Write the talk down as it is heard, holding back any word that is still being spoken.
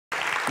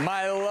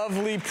My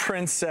lovely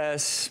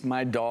princess,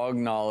 my dog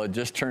Nala,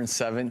 just turned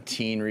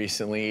 17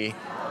 recently.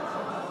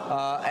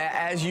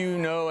 As you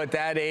know, at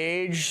that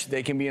age,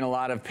 they can be in a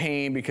lot of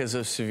pain because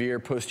of severe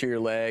posterior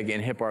leg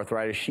and hip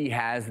arthritis. She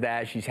has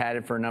that. She's had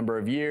it for a number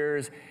of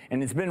years,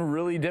 and it's been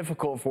really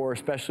difficult for her,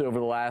 especially over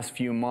the last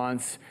few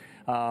months.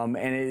 And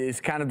it is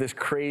kind of this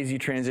crazy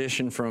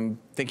transition from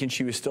thinking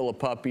she was still a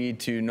puppy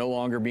to no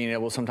longer being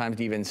able sometimes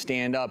to even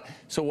stand up.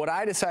 So what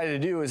I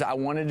decided to do is I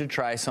wanted to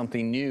try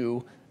something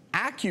new,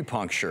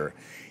 acupuncture.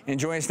 And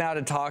joining us now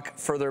to talk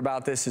further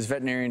about this is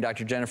veterinarian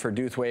Dr. Jennifer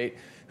Douthwaite,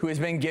 who has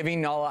been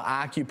giving Nala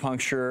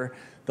acupuncture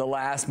the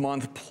last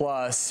month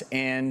plus.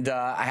 And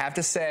I have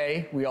to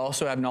say, we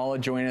also have Nala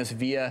join us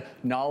via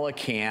Nala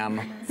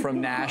Cam from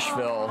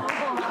Nashville.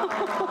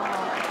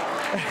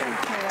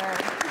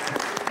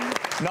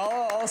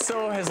 Nala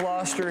also has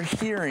lost her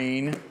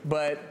hearing,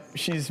 but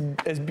she's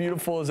as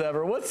beautiful as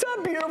ever. What's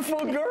up, beautiful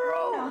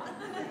girl?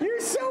 You're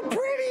so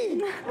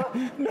pretty.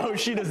 No,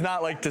 she does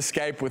not like to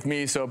Skype with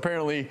me, so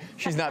apparently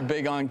she's not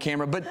big on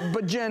camera.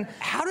 But Jen,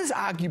 how does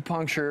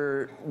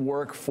acupuncture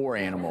work for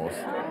animals?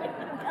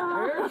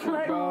 There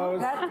she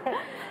goes.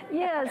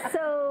 Yeah,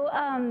 so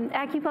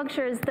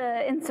acupuncture is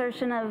the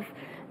insertion of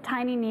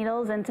tiny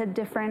needles into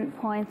different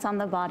points on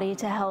the body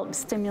to help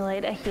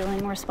stimulate a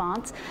healing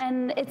response.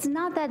 And it's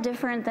not that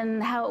different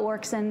than how it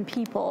works in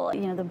people.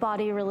 You know, the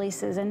body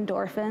releases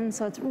endorphins,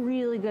 so it's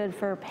really good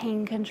for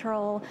pain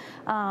control.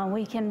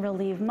 We can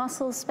relieve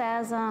muscle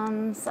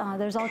spasms.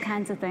 There's all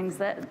kinds of things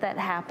that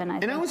happen, I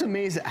think. And I was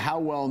amazed at how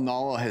well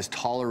Nala has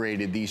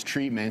tolerated these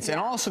treatments. Yeah.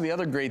 And also the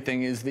other great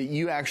thing is that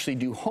you actually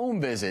do home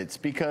visits,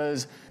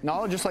 because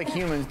Nala, just like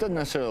humans, doesn't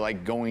necessarily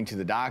like going to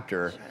the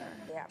doctor.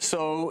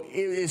 So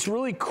it's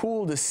really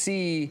cool to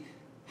see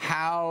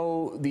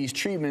how these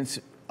treatments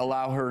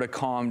allow her to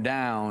calm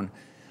down.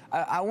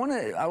 I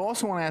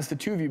also want to ask the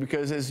two of you,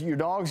 because as your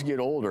dogs get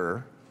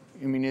older,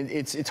 I mean,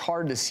 it's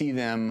hard to see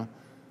them,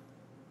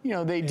 you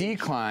know, they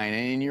decline,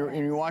 and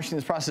you're watching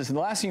this process, and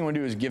the last thing you want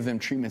to do is give them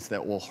treatments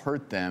that will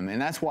hurt them,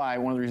 and that's why,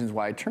 one of the reasons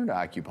why I turned to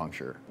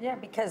acupuncture. Yeah,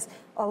 because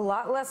a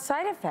lot less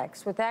side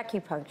effects with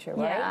acupuncture,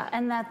 right? Yeah,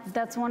 and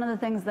that's one of the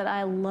things that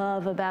I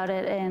love about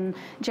it in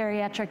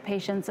geriatric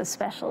patients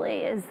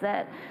especially, is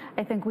that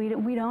I think we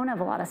don't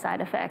have a lot of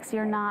side effects.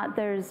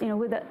 There's, you know,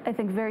 with I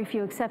think very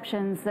few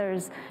exceptions,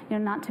 there's, you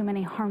know, not too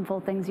many harmful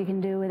things you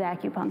can do with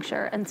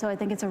acupuncture. And so I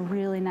think it's a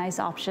really nice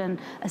option,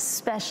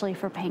 especially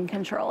for pain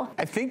control.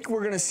 I think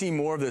we're going to see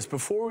more of this.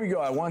 Before we go,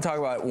 I want to talk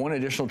about one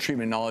additional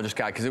treatment Nala just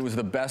got, because it was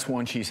the best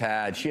one she's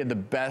had. She had the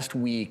best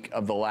week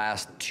of the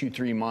last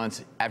 2-3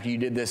 months after you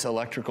did this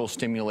electrical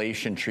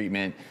stimulation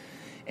treatment.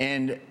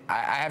 And I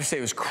have to say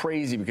it was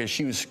crazy, because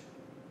she was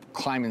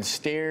climbing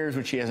stairs,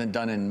 which she hasn't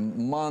done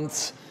in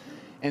months.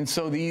 And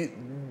so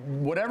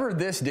whatever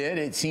this did,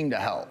 it seemed to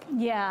help.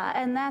 Yeah,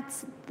 and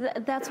that's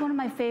one of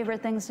my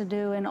favorite things to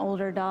do in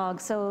older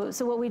dogs. So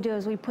what we do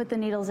is we put the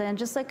needles in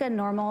just like a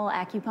normal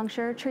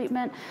acupuncture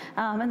treatment,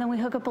 and then we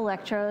hook up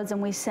electrodes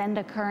and we send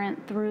a current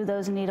through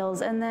those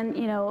needles, and then,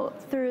 you know,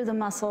 through the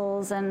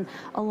muscles and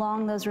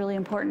along those really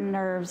important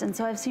nerves. And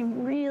so I've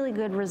seen really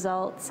good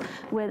results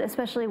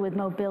especially with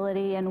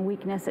mobility and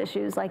weakness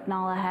issues like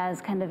Nala has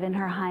kind of in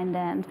her hind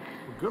end.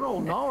 Good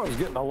old Nala's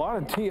getting a lot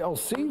of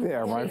TLC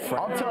there, my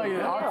friend. I'll tell you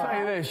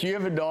this, you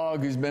have a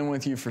dog who's been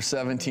with you for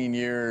 17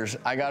 years.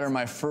 I got her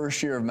my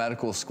first year of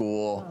medical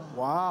school.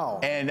 Wow.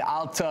 And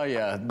I'll tell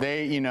you,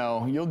 you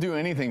know, you'll do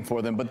anything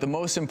for them, but the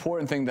most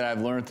important thing that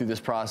I've learned through this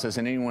process,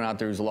 and anyone out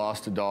there who's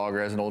lost a dog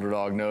or has an older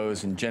dog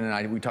knows, and Jen and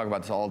I, we talk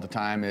about this all the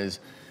time,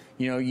 is,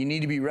 you know, you need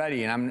to be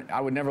ready, and I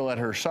would never let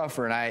her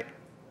suffer, and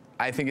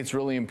I think it's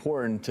really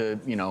important to,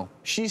 you know,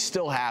 she's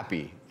still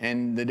happy,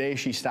 and the day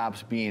she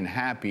stops being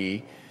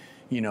happy,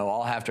 you know,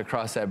 I'll have to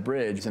cross that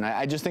bridge. And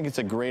I just think it's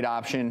a great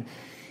option.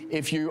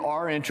 If you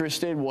are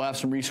interested, we'll have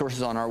some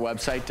resources on our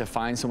website to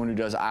find someone who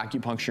does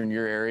acupuncture in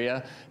your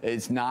area.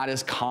 It's not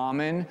as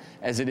common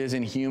as it is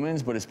in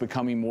humans, but it's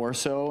becoming more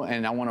so.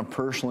 And I want to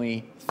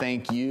personally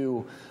thank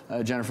you,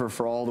 Jennifer,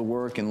 for all the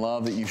work and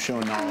love that you've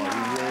shown Nala. We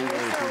really,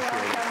 really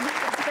appreciate it.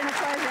 It's been a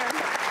pleasure.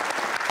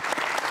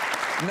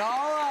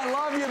 Nala, I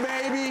love